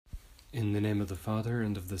In the name of the Father,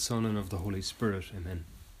 and of the Son, and of the Holy Spirit. Amen.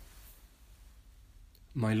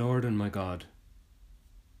 My Lord and my God,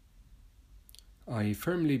 I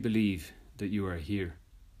firmly believe that you are here,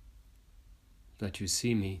 that you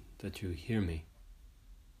see me, that you hear me.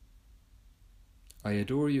 I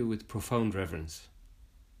adore you with profound reverence.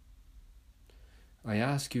 I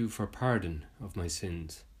ask you for pardon of my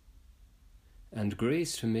sins, and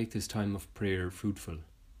grace to make this time of prayer fruitful.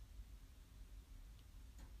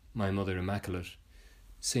 My Mother Immaculate,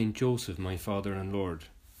 Saint Joseph, my Father and Lord,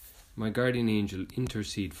 my guardian angel,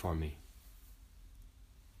 intercede for me.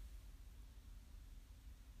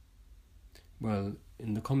 Well,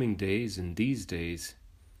 in the coming days, in these days,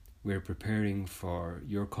 we are preparing for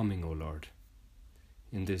your coming, O Lord,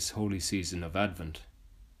 in this holy season of Advent.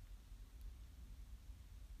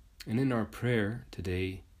 And in our prayer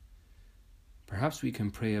today, perhaps we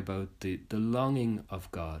can pray about the longing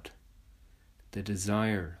of God, the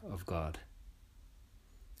desire of God,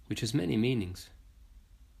 which has many meanings.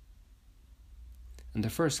 And the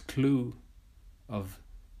first clue of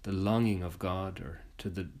the longing of God, or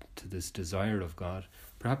to this desire of God,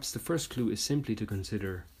 perhaps the first clue is simply to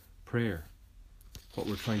consider prayer, what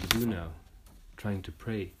we're trying to do now, trying to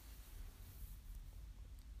pray.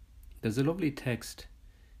 There's a lovely text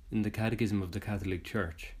in the Catechism of the Catholic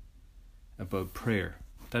Church about prayer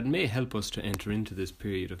that may help us to enter into this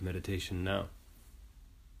period of meditation now.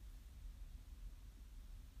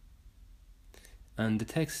 And the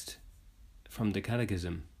text from the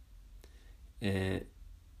Catechism, I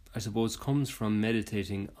suppose, comes from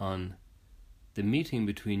meditating on the meeting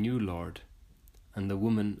between you, Lord, and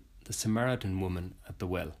the Samaritan woman at the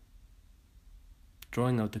well,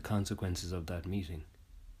 drawing out the consequences of that meeting.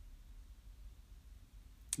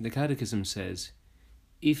 The Catechism says,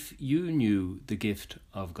 if you knew the gift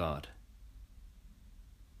of God,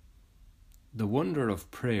 the wonder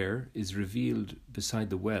of prayer is revealed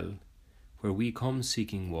beside the well where we come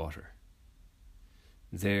seeking water.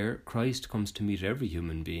 There Christ comes to meet every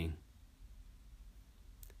human being.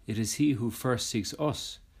 It is he who first seeks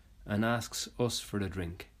us and asks us for a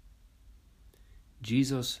drink.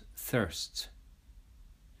 Jesus thirsts.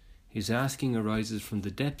 His asking arises from the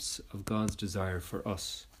depths of God's desire for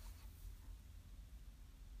us.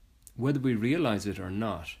 Whether we realize it or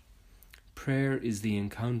not, prayer is the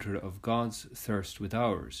encounter of God's thirst with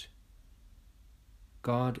ours.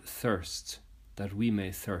 God thirsts that we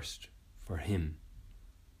may thirst for him.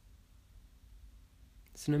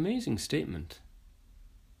 It's an amazing statement.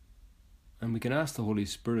 And we can ask the Holy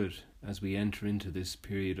Spirit as we enter into this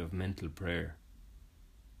period of mental prayer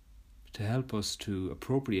to help us to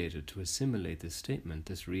appropriate it, to assimilate this statement,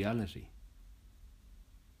 this reality.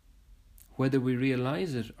 Whether we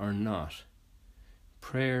realize it or not,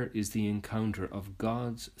 prayer is the encounter of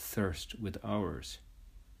God's thirst with ours.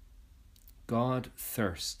 God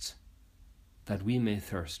thirsts that we may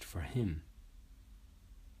thirst for him.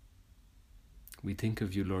 We think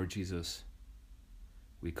of you, Lord Jesus.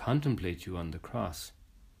 We contemplate you on the cross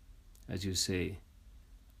as you say,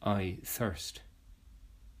 I thirst,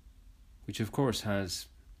 which of course has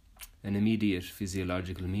an immediate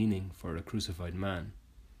physiological meaning for a crucified man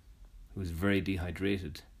who is very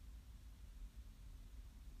dehydrated,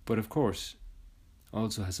 but of course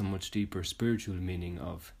also has a much deeper spiritual meaning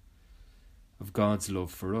of God's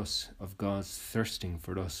love for us, of God's thirsting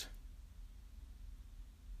for us.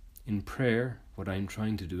 In prayer, what I'm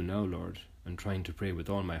trying to do now, Lord, I'm trying to pray with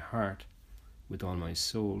all my heart, with all my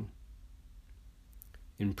soul.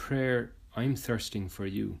 In prayer, I'm thirsting for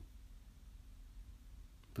you.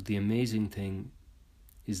 But the amazing thing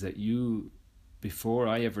is that you, before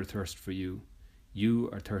I ever thirst for you,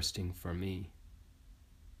 you are thirsting for me.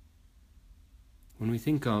 When we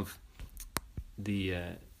think of the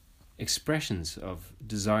expressions of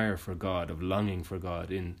desire for God, of longing for God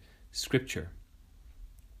in Scripture,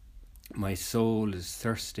 my soul is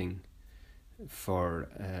thirsting for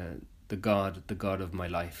the God of my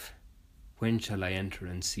life. When shall I enter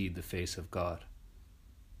and see the face of God?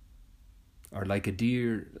 Or like a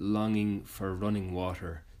deer longing for running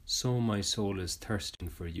water, so my soul is thirsting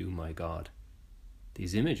for you, my God.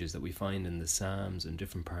 These images that we find in the Psalms and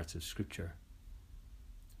different parts of Scripture.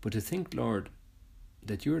 But to think, Lord,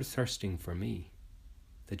 that you're thirsting for me,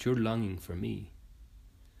 that you're longing for me,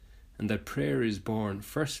 and that prayer is born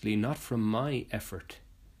firstly not from my effort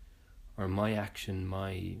or my action,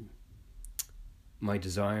 my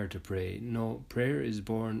desire to pray. No, prayer is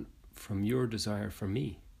born from your desire for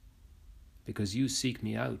me, because you seek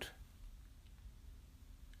me out.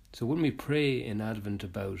 So when we pray in Advent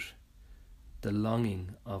about the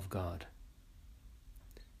longing of God,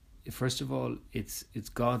 first of all, it's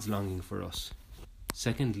God's longing for us.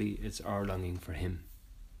 Secondly, it's our longing for him.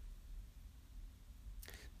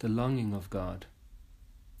 The longing of God.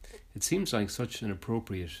 It seems like such an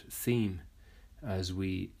appropriate theme as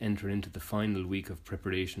we enter into the final week of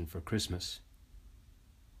preparation for Christmas.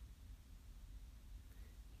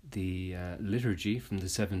 The liturgy from the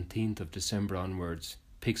 17th of December onwards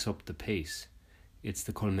picks up the pace. It's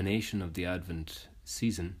the culmination of the Advent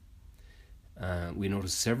season. We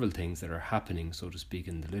notice several things that are happening, so to speak,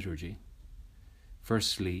 in the liturgy.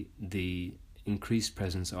 Firstly, the increased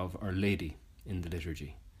presence of Our Lady in the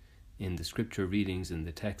liturgy, in the scripture readings, in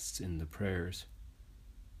the texts, in the prayers.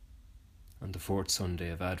 On the fourth Sunday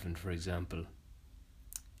of Advent, for example,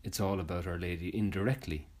 it's all about Our Lady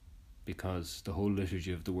indirectly, because the whole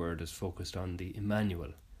liturgy of the Word is focused on the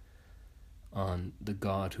Emmanuel, on the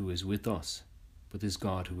God who is with us, but this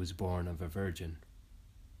God who was born of a virgin.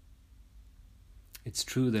 It's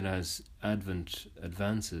true that as Advent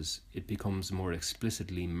advances, it becomes more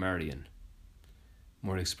explicitly Marian,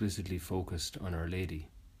 more explicitly focused on Our Lady.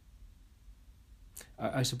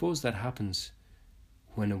 I suppose that happens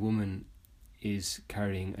when a woman is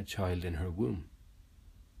carrying a child in her womb.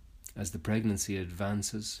 As the pregnancy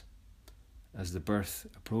advances, as the birth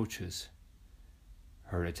approaches,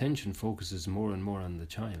 her attention focuses more and more on the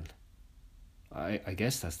child. I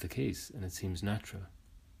guess that's the case, and it seems natural.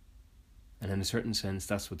 And in a certain sense,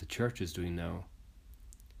 that's what the church is doing now,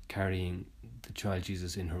 carrying the child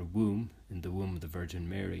Jesus in her womb, in the womb of the Virgin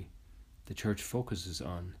Mary. The church focuses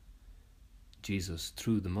on Jesus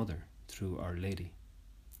through the mother, through Our Lady.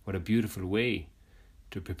 What a beautiful way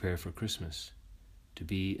to prepare for Christmas, to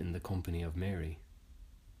be in the company of Mary,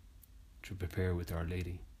 to prepare with Our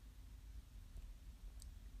Lady.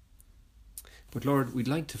 But Lord, we'd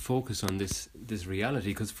like to focus on this reality,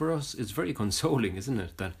 because for us it's very consoling, isn't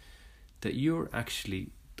it, that you're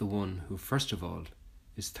actually the one who, first of all,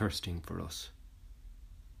 is thirsting for us.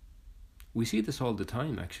 We see this all the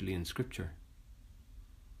time, actually, in Scripture.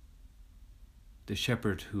 The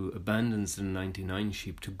shepherd who abandons the 99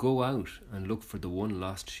 sheep to go out and look for the one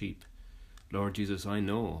lost sheep. Lord Jesus, I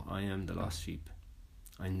know I am the lost sheep.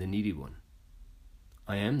 I'm the needy one.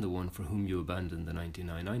 I am the one for whom you abandoned the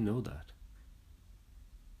 99. I know that.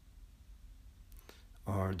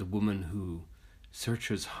 Or the woman who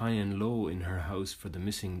searches high and low in her house for the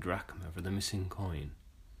missing drachma, for the missing coin.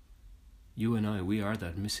 You and I, we are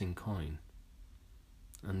that missing coin.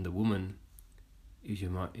 And the woman, if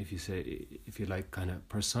you like, kind of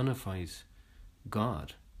personifies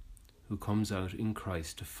God, who comes out in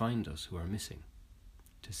Christ to find us who are missing,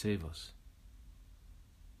 to save us.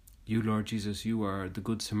 You, Lord Jesus, you are the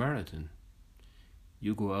Good Samaritan.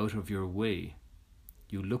 You go out of your way.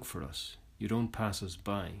 You look for us. You don't pass us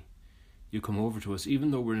by. You come over to us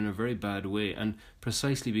even though we're in a very bad way, and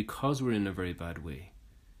precisely because we're in a very bad way,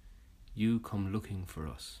 you come looking for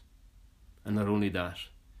us. And not only that,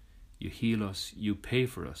 you heal us, you pay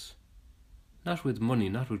for us. Not with money,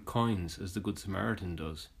 not with coins as the Good Samaritan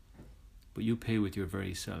does, but you pay with your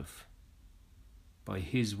very self. By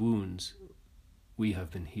his wounds we have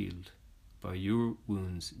been healed. By your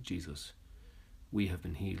wounds, Jesus, we have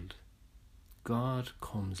been healed. God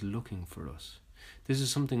comes looking for us. This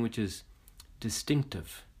is something which is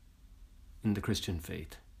distinctive in the Christian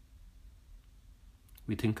faith.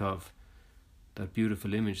 We think of that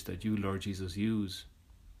beautiful image that you, Lord Jesus, use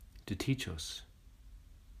to teach us.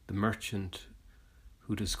 The merchant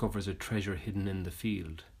who discovers a treasure hidden in the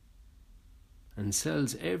field and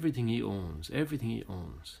sells everything he owns,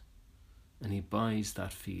 and he buys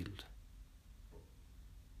that field.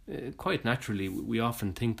 Quite naturally, we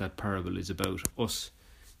often think that parable is about us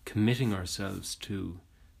committing ourselves to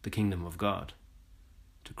the kingdom of God,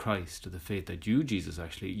 to Christ, to the faith that you, Jesus,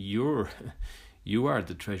 actually, you are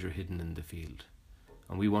the treasure hidden in the field.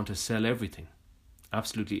 And we want to sell everything,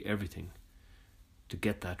 absolutely everything, to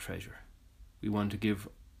get that treasure. We want to give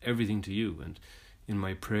everything to you. And in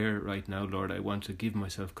my prayer right now, Lord, I want to give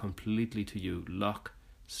myself completely to you, lock,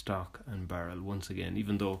 stock and barrel once again,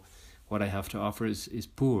 even though what I have to offer is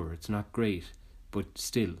poor, it's not great, but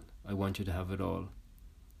still, I want you to have it all.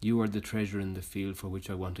 You are the treasure in the field for which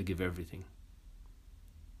I want to give everything.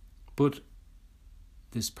 But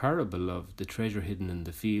this parable of the treasure hidden in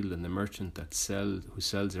the field and the merchant who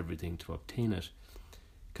sells everything to obtain it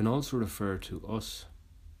can also refer to us,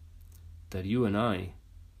 that you and I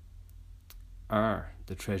are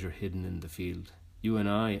the treasure hidden in the field. You and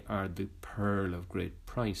I are the pearl of great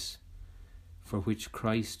price, for which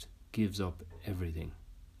Christ gives up everything.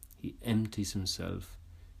 He empties himself,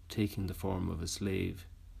 taking the form of a slave,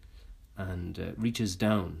 and reaches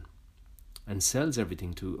down and sells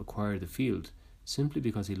everything to acquire the field simply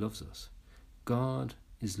because he loves us. God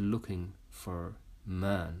is looking for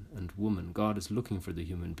man and woman. God is looking for the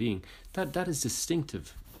human being. That is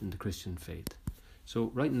distinctive in the Christian faith.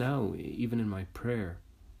 So right now, even in my prayer,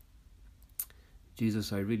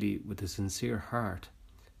 Jesus, I really, with a sincere heart,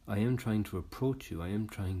 I am trying to approach you. I am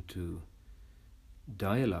trying to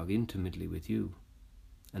dialogue intimately with you.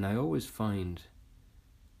 And I always find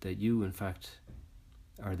that you, in fact,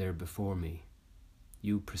 are there before me.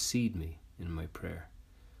 You precede me in my prayer.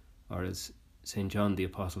 Or as St. John the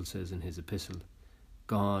Apostle says in his epistle,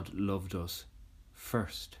 God loved us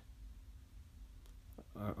first.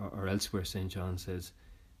 Or elsewhere St. John says,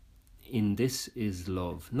 in this is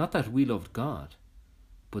love, not that we loved God,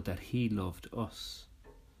 but that he loved us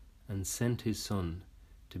and sent his Son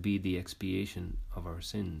to be the expiation of our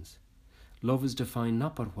sins. Love is defined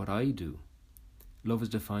not by what I do. Love is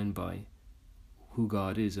defined by who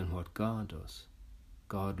God is and what God does.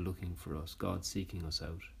 God looking for us, God seeking us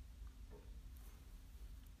out.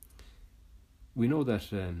 We know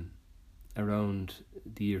that around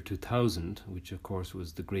the year 2000, which of course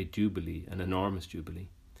was the Great Jubilee, an enormous Jubilee,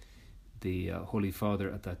 the Holy Father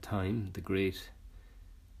at that time, the great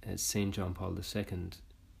St. John Paul II,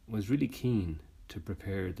 was really keen to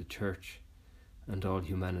prepare the Church and all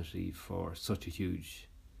humanity for such a huge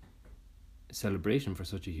celebration, for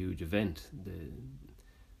such a huge event,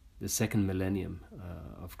 the second millennium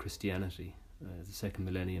of Christianity, the second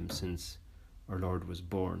millennium since our Lord was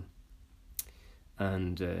born.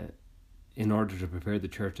 And in order to prepare the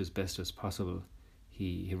Church as best as possible,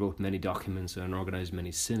 he wrote many documents and organised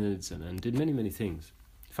many synods and did many things.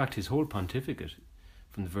 In fact, his whole pontificate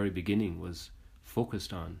from the very beginning was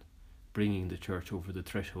focused on bringing the Church over the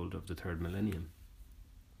threshold of the third millennium.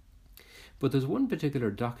 But there's one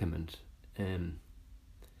particular document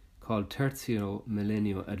called Tertio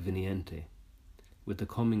Millennio Adveniente, with the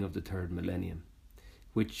coming of the third millennium,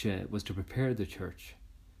 which was to prepare the Church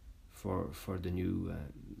for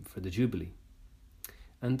the Jubilee.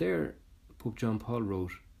 And there Pope John Paul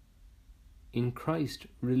wrote, in Christ,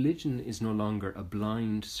 religion is no longer a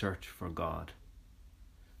blind search for God,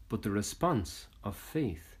 but the response of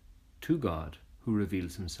faith to God who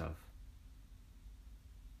reveals himself.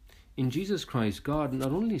 In Jesus Christ, God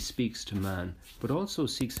not only speaks to man, but also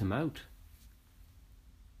seeks him out.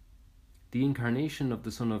 The incarnation of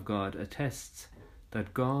the Son of God attests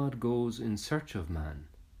that God goes in search of man.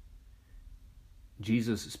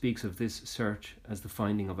 Jesus speaks of this search as the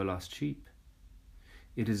finding of a lost sheep.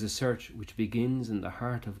 It is a search which begins in the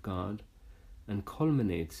heart of God and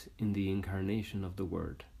culminates in the incarnation of the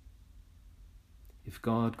Word. If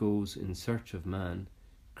God goes in search of man,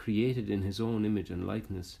 created in his own image and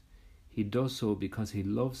likeness, he does so because he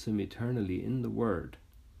loves him eternally in the Word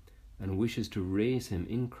and wishes to raise him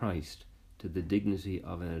in Christ to the dignity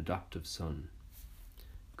of an adoptive son.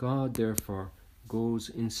 God, therefore, goes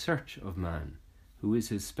in search of man, who is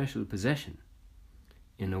his special possession,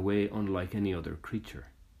 in a way unlike any other creature.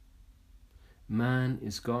 Man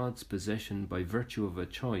is God's possession by virtue of a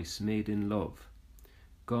choice made in love.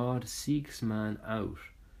 God seeks man out,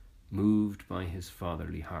 moved by his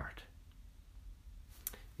fatherly heart.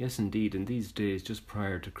 Yes, indeed, in these days, just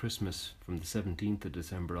prior to Christmas, from the 17th of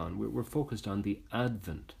December on, we're focused on the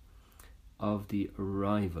advent of the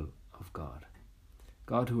arrival of God.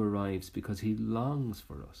 God who arrives because he longs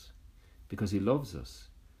for us, because he loves us.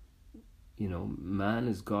 You know, man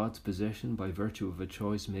is God's possession by virtue of a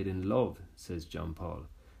choice made in love, says John Paul.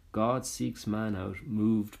 God seeks man out,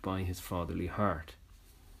 moved by his fatherly heart.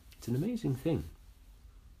 It's an amazing thing,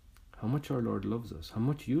 how much our Lord loves us, how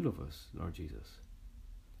much you love us, Lord Jesus.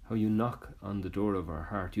 How you knock on the door of our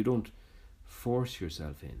heart. You don't force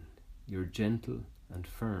yourself in. You're gentle and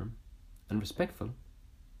firm and respectful.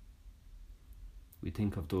 We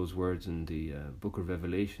think of those words in the book of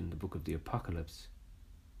Revelation, the book of the Apocalypse.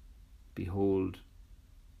 Behold,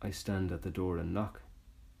 I stand at the door and knock.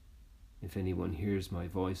 If anyone hears my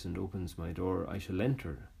voice and opens my door, I shall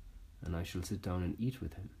enter, and I shall sit down and eat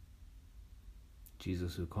with him.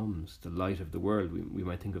 Jesus who comes, the light of the world. We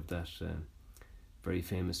might think of that very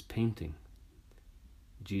famous painting,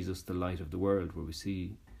 Jesus the light of the world, where we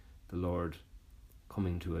see the Lord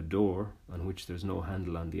coming to a door on which there's no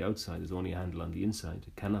handle on the outside, there's only a handle on the inside.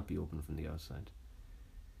 It cannot be opened from the outside.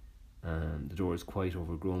 And the door is quite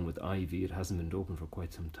overgrown with ivy. It hasn't been opened for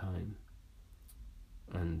quite some time.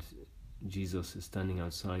 And Jesus is standing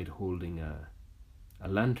outside holding a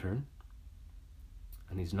lantern,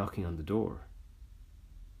 and he's knocking on the door.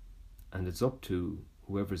 And it's up to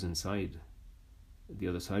whoever's inside the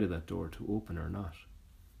other side of that door to open or not.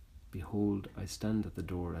 Behold, I stand at the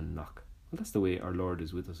door and knock. Well, that's the way our Lord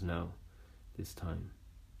is with us now, this time.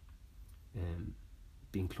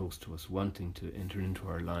 Being close to us, wanting to enter into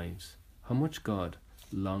our lives. how much God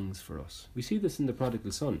longs for us. We see this in the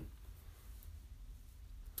prodigal son.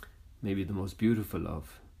 Maybe the most beautiful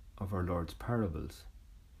of our Lord's parables,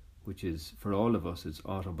 which is, for all of us, it's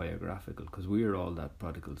autobiographical, because we are all that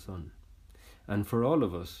prodigal son. And for all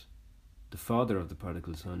of us, the father of the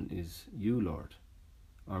prodigal son is you, Lord,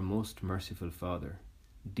 our most merciful Father,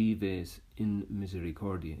 dives in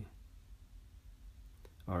misericordiae.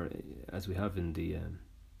 Or, as we have in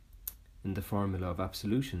the formula of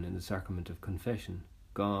absolution, in the sacrament of confession,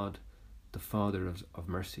 God, the Father of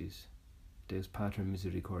mercies, Deus Pater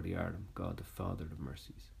Misericordiarum, God the Father of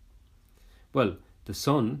mercies. Well, the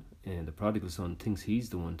son, the prodigal son, thinks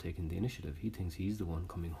he's the one taking the initiative. He thinks he's the one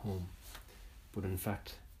coming home. But in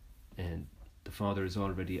fact, the father is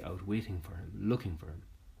already out waiting for him, looking for him.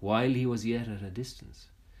 While he was yet at a distance,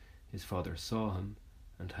 his father saw him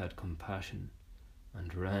and had compassion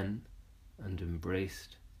and ran and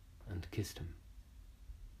embraced and kissed him.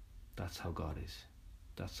 That's how God is.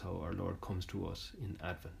 That's how our Lord comes to us in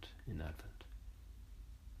Advent.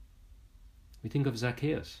 We think of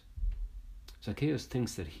Zacchaeus. Zacchaeus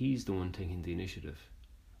thinks that he's the one taking the initiative.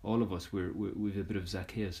 All of us, we've a bit of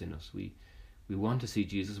Zacchaeus in us. We want to see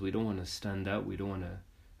Jesus. We don't want to stand out. We don't want to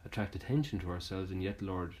attract attention to ourselves. And yet,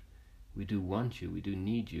 Lord, we do want you. We do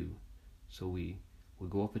need you. So we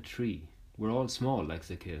go up a tree. We're all small like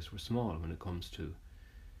Zacchaeus. We're small when it comes to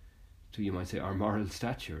you might say, our moral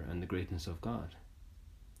stature and the greatness of God.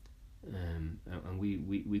 And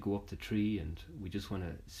we go up the tree and we just want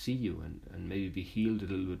to see you and maybe be healed a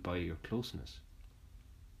little bit by your closeness.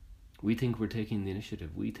 We think we're taking the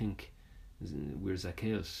initiative. We think we're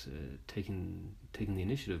Zacchaeus taking the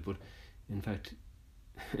initiative. But in fact,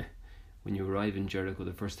 when you arrive in Jericho,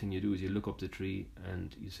 the first thing you do is you look up the tree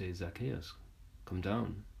and you say, Zacchaeus, come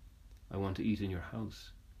down. I want to eat in your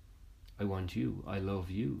house. I want you. I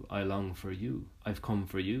love you. I long for you. I've come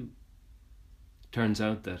for you. Turns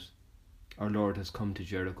out that our Lord has come to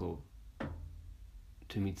Jericho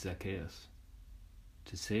to meet Zacchaeus,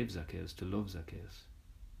 to save Zacchaeus, to love Zacchaeus,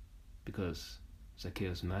 because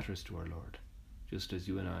Zacchaeus matters to our Lord, just as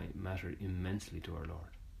you and I matter immensely to our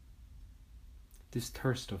Lord. This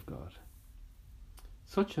thirst of God,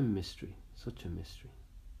 such a mystery, such a mystery.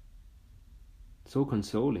 So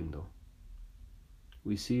consoling, though.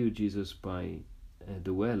 We see you, Jesus, by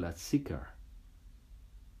the well at Sychar,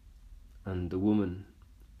 and the woman,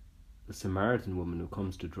 the Samaritan woman who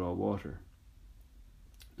comes to draw water,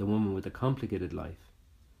 the woman with a complicated life,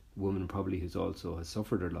 the woman probably who also has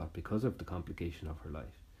suffered a lot because of the complication of her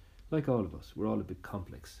life. Like all of us, we're all a bit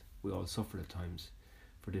complex. We all suffer at times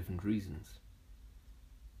for different reasons.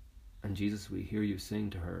 And Jesus, we hear you saying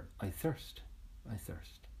to her, I thirst.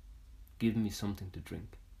 Give me something to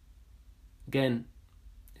drink. Again,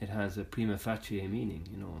 it has a prima facie meaning,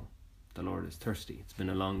 the Lord is thirsty. It's been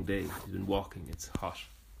a long day. He's been walking. It's hot.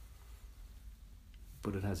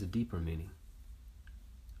 But it has a deeper meaning.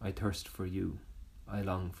 I thirst for you. I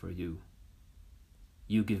long for you.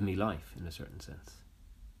 You give me life, in a certain sense.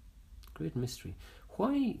 Great mystery.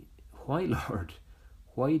 Why, Lord?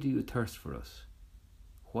 Why do you thirst for us?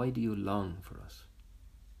 Why do you long for us?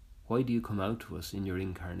 Why do you come out to us in your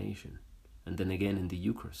incarnation, and then again in the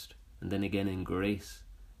Eucharist, and then again in grace,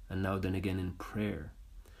 and now then again in prayer?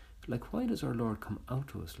 Why does our Lord come out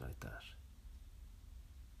to us like that?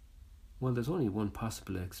 Well, there's only one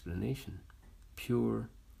possible explanation. Pure,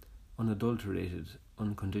 unadulterated,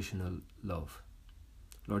 unconditional love.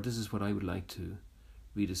 Lord, this is what I would like to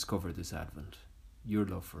rediscover this Advent, your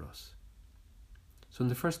love for us. So in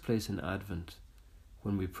the first place in Advent,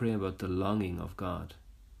 when we pray about the longing of God,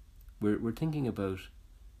 we're thinking about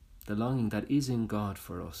the longing that is in God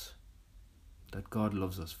for us, that God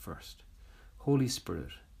loves us first. Holy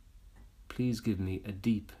Spirit, please give me a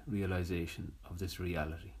deep realization of this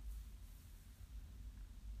reality.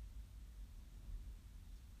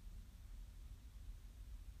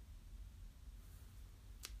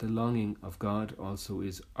 The longing of God also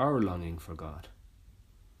is our longing for God,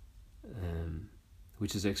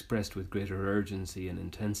 which is expressed with greater urgency and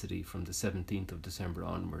intensity from the 17th of December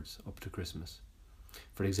onwards up to Christmas.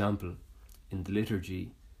 For example, in the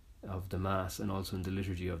liturgy of the Mass and also in the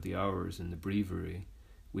liturgy of the hours in the breviary,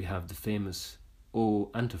 we have the famous O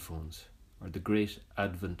antiphons, or the great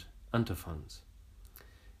Advent antiphons.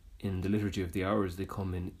 In the liturgy of the hours, they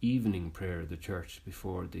come in evening prayer of the church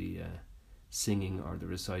before the singing or the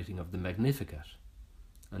reciting of the Magnificat.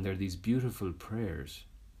 And there are these beautiful prayers,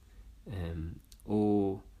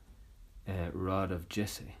 O rod of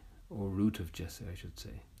Jesse, or root of Jesse, I should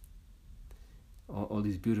say. All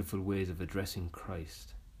these beautiful ways of addressing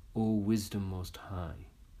Christ. O wisdom most high.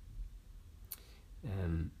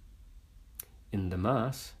 In the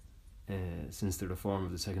Mass, since the reform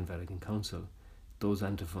of the Second Vatican Council, those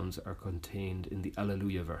antiphons are contained in the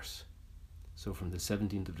Alleluia verse. So from the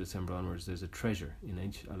 17th of December onwards, there's a treasure in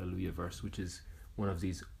each Alleluia verse, which is one of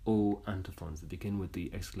these O antiphons that begin with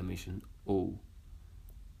the exclamation O.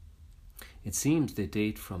 It seems they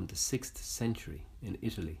date from the 6th century in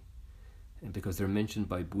Italy, because they're mentioned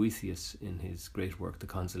by Boethius in his great work, The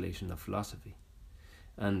Consolation of Philosophy.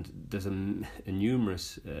 And there's a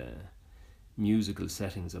numerous musical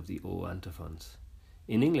settings of the O antiphons.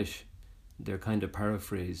 In English, they're kind of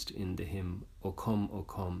paraphrased in the hymn O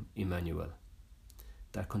Come, Emmanuel.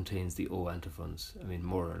 That contains the O antiphons. I mean,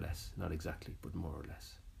 more or less, not exactly, but more or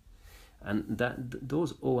less. And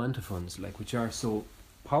those O antiphons, which are so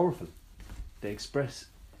powerful, they express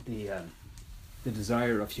the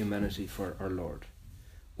desire of humanity for our Lord.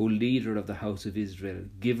 O leader of the house of Israel,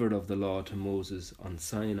 giver of the law to Moses on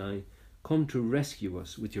Sinai, come to rescue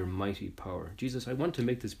us with your mighty power. Jesus, I want to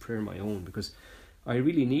make this prayer my own because I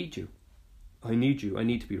really need you. I need you. I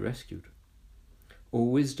need to be rescued. O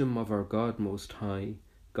wisdom of our God Most High,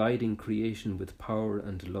 guiding creation with power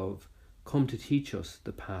and love, come to teach us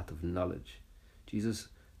the path of knowledge. Jesus,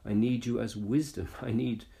 I need you as wisdom. I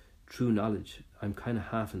need true knowledge. I'm kind of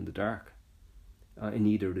half in the dark. I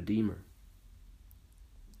need a redeemer.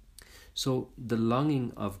 So the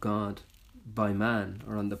longing of God by man,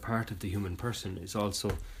 or on the part of the human person, is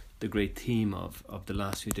also the great theme of the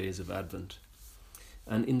last few days of Advent.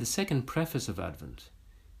 And in the second preface of Advent,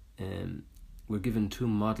 we're given two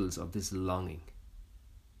models of this longing.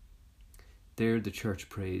 There the Church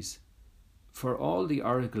prays, "For all the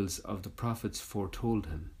oracles of the prophets foretold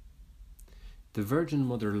him. The Virgin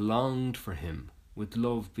Mother longed for him with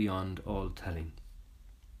love beyond all telling.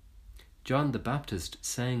 John the Baptist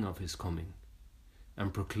sang of his coming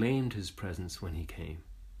and proclaimed his presence when he came."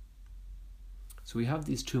 So we have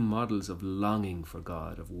these two models of longing for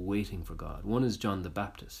God, of waiting for God. One is John the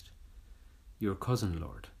Baptist, your cousin,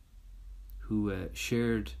 Lord, who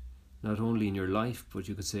shared not only in your life, but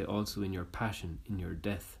you could say also in your passion, in your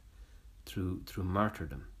death, through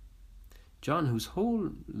martyrdom. John, whose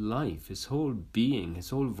whole life, his whole being, his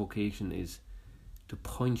whole vocation is to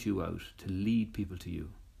point you out, to lead people to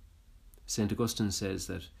you. St. Augustine says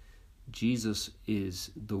that Jesus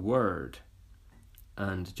is the Word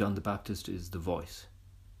and John the Baptist is the voice.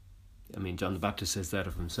 I mean, John the Baptist says that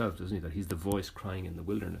of himself, doesn't he? That he's the voice crying in the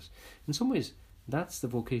wilderness. In some ways, that's the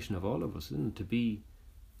vocation of all of us, isn't it? To be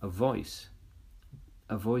a voice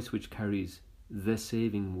which carries the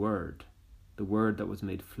saving Word, the Word that was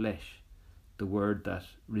made flesh, the Word that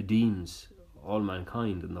redeems all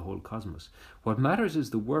mankind and the whole cosmos. What matters is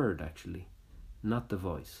the Word, actually, not the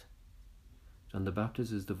voice. John the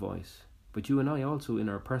Baptist is the voice, but you and I also, in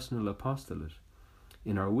our personal apostolate,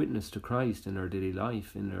 in our witness to Christ, in our daily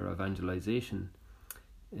life, in our evangelization,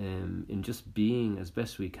 in just being as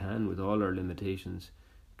best we can with all our limitations,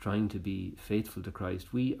 trying to be faithful to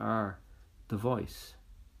Christ, we are the voice.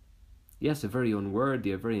 Yes, a very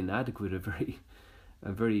unworthy, a very inadequate,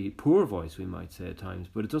 a very poor voice, we might say at times,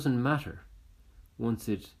 but it doesn't matter once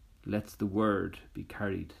it lets the Word be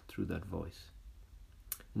carried through that voice.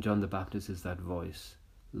 And John the Baptist is that voice,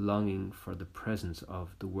 longing for the presence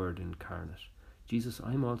of the Word incarnate. Jesus,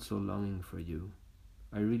 I'm also longing for you.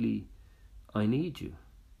 I need you.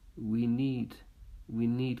 We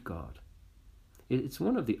need God. It's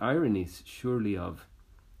one of the ironies, surely, of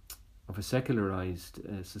a secularized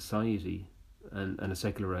society and a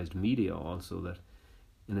secularized media also, that,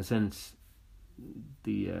 in a sense,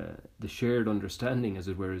 the shared understanding, as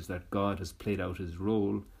it were, is that God has played out his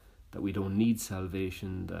role, that we don't need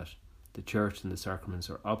salvation, that the church and the sacraments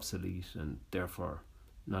are obsolete and therefore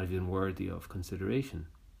not even worthy of consideration.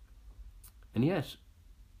 And yet,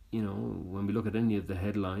 when we look at any of the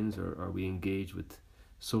headlines or we engage with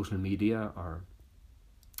social media or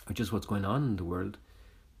just what's going on in the world,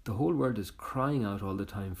 the whole world is crying out all the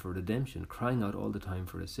time for redemption, crying out all the time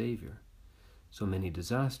for a saviour. So many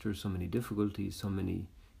disasters, so many difficulties, so many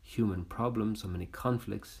human problems, so many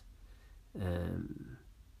conflicts.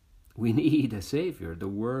 We need a saviour. The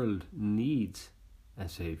world needs a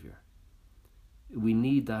saviour. We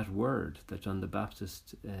need that Word that John the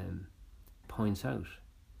Baptist points out.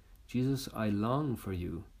 Jesus, I long for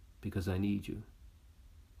you because I need you.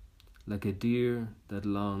 Like a deer that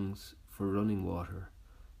longs for running water,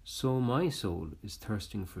 so my soul is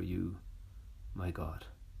thirsting for you, my God.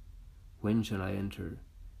 When shall I enter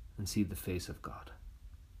and see the face of God?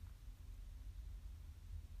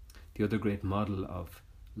 The other great model of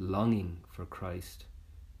longing for Christ,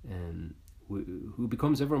 who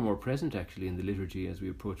becomes ever more present actually in the liturgy as we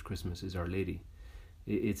approach Christmas, is Our Lady.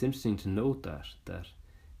 It's interesting to note that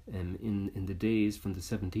In the days from the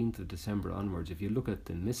 17th of December onwards, if you look at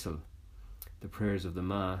the Missal, the prayers of the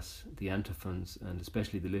Mass, the antiphons, and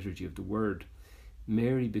especially the Liturgy of the Word,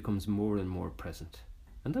 Mary becomes more and more present.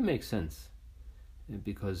 And that makes sense,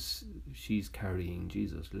 because she's carrying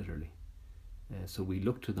Jesus, literally. So we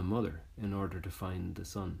look to the Mother in order to find the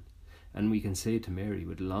Son. And we can say to Mary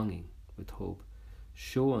with longing, with hope,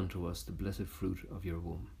 show unto us the blessed fruit of your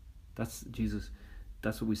womb. That's Jesus.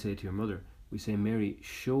 That's what we say to your mother. We say, Mary,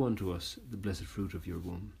 show unto us the blessed fruit of your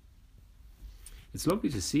womb. It's lovely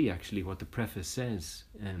to see, actually, what the preface says.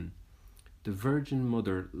 The Virgin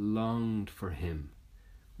Mother longed for him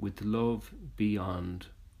with love beyond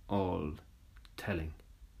all telling.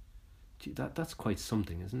 Gee, that's quite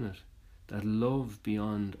something, isn't it? That love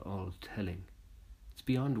beyond all telling. It's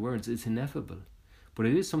beyond words. It's ineffable. But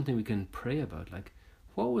it is something we can pray about. Like,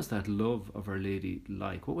 what was that love of Our Lady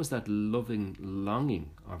like? What was that loving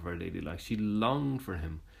longing of Our Lady like? She longed for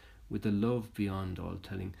him with a love beyond all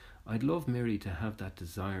telling. I'd love Mary to have that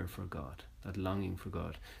desire for God, that longing for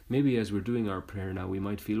God. Maybe as we're doing our prayer now, we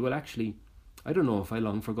might feel, well, actually, I don't know if I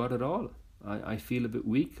long for God at all. I feel a bit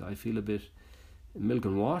weak. I feel a bit milk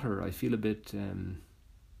and water. I feel a bit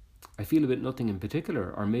nothing in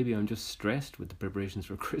particular. Or maybe I'm just stressed with the preparations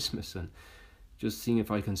for Christmas and just seeing if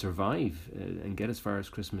I can survive and get as far as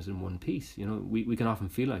Christmas in one piece. You know, we can often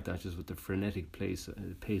feel like that, just with the frenetic pace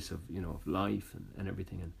of, you know, of life and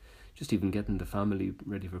everything, and just even getting the family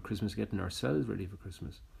ready for Christmas, getting ourselves ready for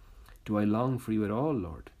Christmas. Do I long for you at all,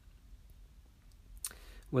 Lord?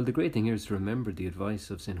 Well, the great thing here is to remember the advice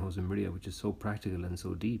of St. Josemaria, which is so practical and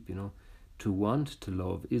so deep, you know. To want to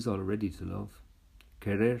love is already to love.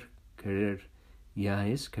 Querer, ya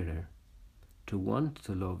es querer. To want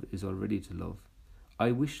to love is already to love.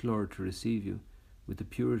 I wish, Lord, to receive you with the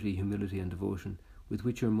purity, humility, and devotion with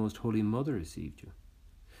which your most holy Mother received you.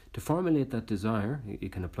 To formulate that desire,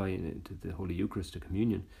 it can apply to the Holy Eucharist, to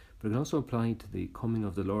communion, but it can also apply to the coming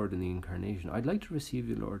of the Lord in the Incarnation. I'd like to receive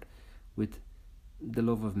you, Lord, with the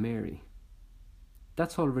love of Mary.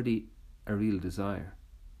 That's already a real desire.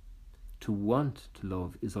 To want to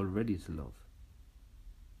love is already to love.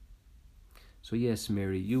 So yes,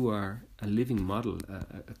 Mary, you are a living model,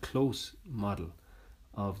 a close model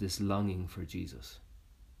of this longing for Jesus.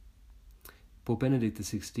 Pope Benedict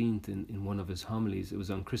XVI, in one of his homilies, it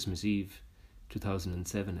was on Christmas Eve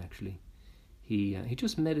 2007 actually, he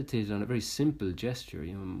just meditated on a very simple gesture.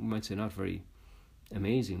 You know, we might say not very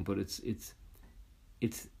amazing, but it's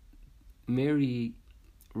Mary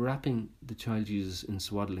wrapping the child Jesus in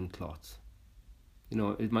swaddling cloths. You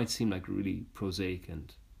know, it might seem like really prosaic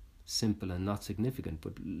and simple and not significant,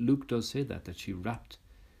 but Luke does say that she wrapped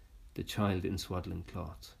the child in swaddling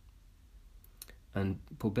cloths. And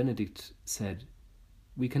Pope Benedict said,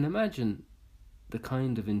 we can imagine the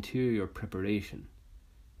kind of interior preparation,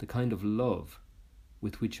 the kind of love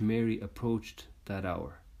with which Mary approached that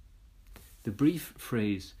hour. The brief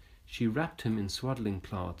phrase, she wrapped him in swaddling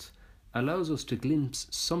cloths, allows us to glimpse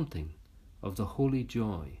something of the holy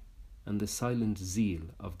joy and the silent zeal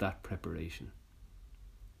of that preparation.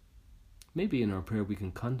 Maybe in our prayer we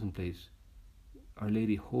can contemplate Our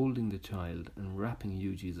Lady holding the child and wrapping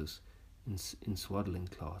you, Jesus, in swaddling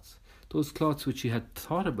cloths. Those cloths which she had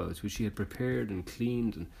thought about, which she had prepared and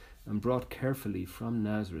cleaned and brought carefully from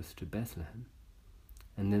Nazareth to Bethlehem.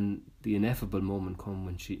 And then the ineffable moment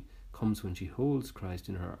comes when she holds Christ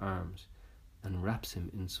in her arms and wraps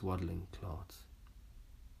him in swaddling cloths.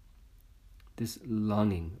 This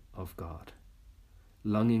longing of God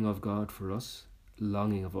for us,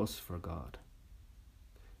 longing of us for God,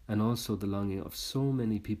 and also the longing of so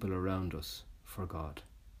many people around us for God.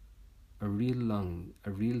 A real longing,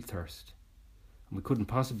 a real thirst. And we couldn't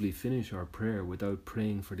possibly finish our prayer without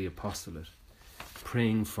praying for the apostolate,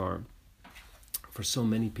 praying for so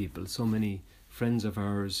many people, so many friends of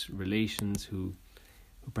ours, relations who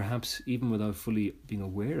perhaps even without fully being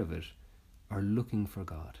aware of it, are looking for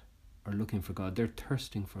God. They're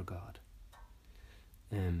thirsting for God.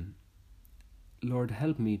 Lord,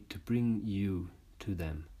 help me to bring you to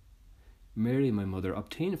them. Mary, my mother,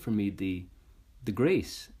 obtain for me the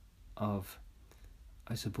grace of,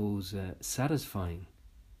 I suppose, satisfying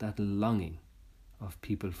that longing of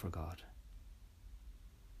people for God.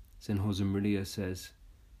 St. Josemaria says,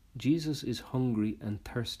 Jesus is hungry and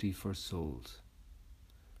thirsty for souls.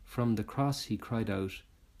 From the cross he cried out,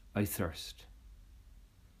 I thirst.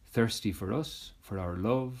 Thirsty for us, for our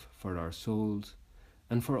love, for our souls,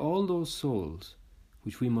 and for all those souls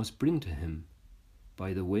which we must bring to him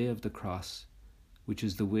by the way of the cross, which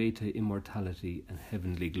is the way to immortality and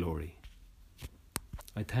heavenly glory.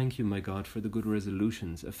 I thank you, my God, for the good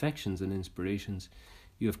resolutions, affections, and inspirations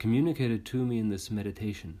you have communicated to me in this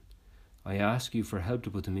meditation. I ask you for help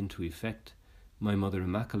to put them into effect. My Mother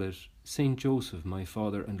Immaculate, Saint Joseph, my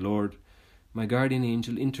Father and Lord, my guardian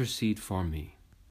angel, intercede for me.